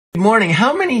Good morning.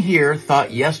 How many here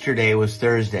thought yesterday was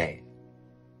Thursday?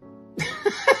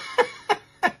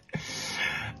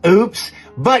 Oops.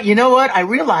 But you know what? I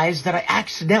realized that I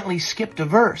accidentally skipped a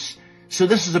verse. So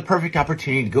this is a perfect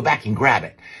opportunity to go back and grab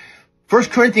it. 1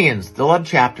 Corinthians, the love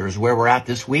chapter, is where we're at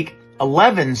this week.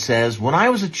 11 says, "When I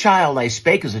was a child, I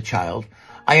spake as a child.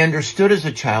 I understood as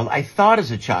a child. I thought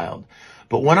as a child.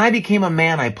 But when I became a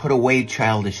man, I put away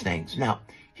childish things." Now,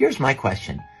 here's my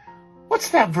question.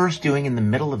 What's that verse doing in the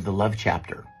middle of the love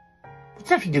chapter? What's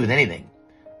that have to do with anything?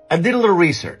 I did a little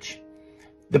research.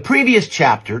 The previous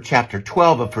chapter, chapter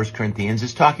 12 of 1 Corinthians,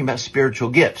 is talking about spiritual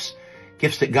gifts.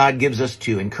 Gifts that God gives us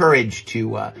to encourage,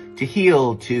 to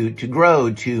heal, to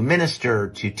grow, to minister,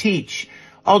 to teach,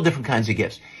 all different kinds of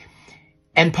gifts.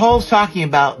 And Paul's talking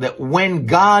about that when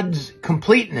God's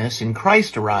completeness in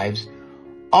Christ arrives,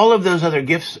 all of those other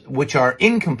gifts which are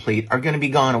incomplete are going to be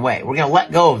gone away. We're going to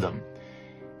let go of them.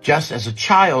 Just as a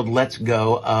child lets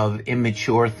go of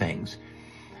immature things.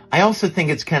 I also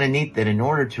think it's kind of neat that in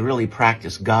order to really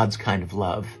practice God's kind of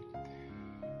love,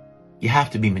 you have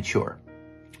to be mature.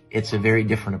 It's a very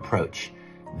different approach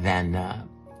than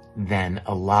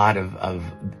a lot of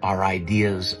our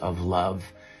ideas of love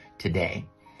today.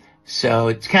 So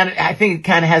I think it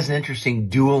kind of has an interesting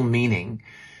dual meaning.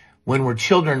 When we're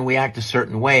children, we act a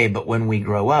certain way, but when we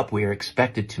grow up, we are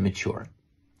expected to mature.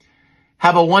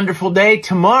 Have a wonderful day.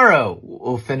 Tomorrow,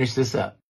 we'll finish this up.